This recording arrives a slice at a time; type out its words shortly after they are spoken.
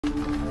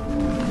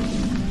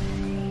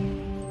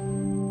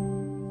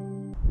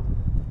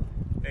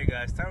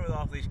guys, Tyler with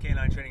Off Leash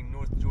Canine Training,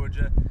 North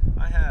Georgia.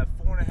 I have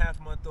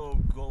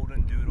 4.5-month-old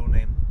Goldendoodle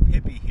named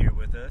Pippie here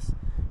with us.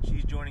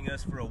 She's joining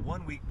us for a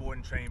 1-week board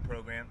and training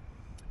program.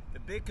 The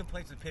big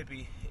complaints with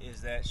Pippie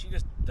is that she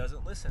just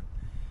doesn't listen.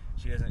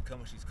 She doesn't come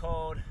when she's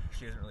called,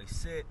 she doesn't really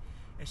sit,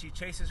 and she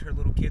chases her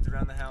little kids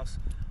around the house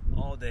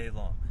all day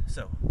long.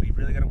 So we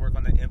really got to work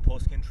on that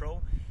impulse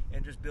control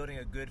and just building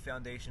a good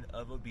foundation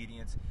of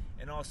obedience,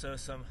 and also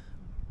some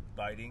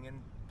biting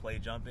and play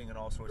jumping and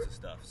all sorts of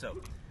stuff. So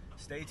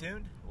stay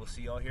tuned. We'll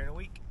see y'all here in a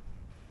week.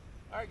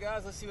 All right,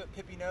 guys, let's see what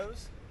Pippie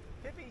knows.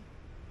 Pippie,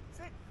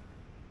 sit.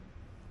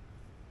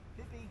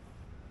 Pippie.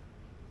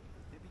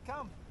 Pippie,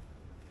 come.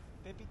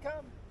 Pippie,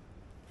 come.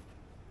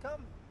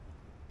 Come.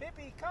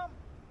 Pippie, come.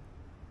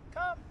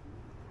 Come.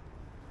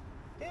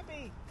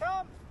 Pippie,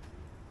 come.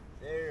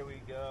 There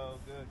we go.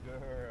 Good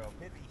girl.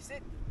 Pippie,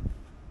 sit.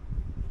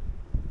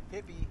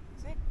 Pippie,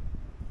 sit.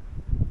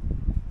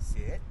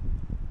 Sit.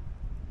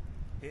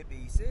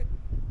 Pippie, sit.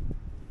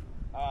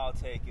 I'll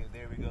take it.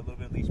 There we go. A little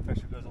bit of leash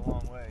pressure goes a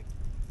long way.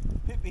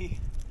 Pippie,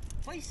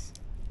 place.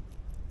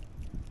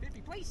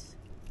 Pippie, place.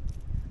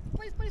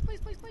 Place, place, place,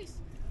 place, place.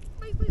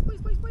 Place, place,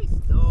 place, place, place.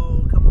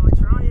 Oh,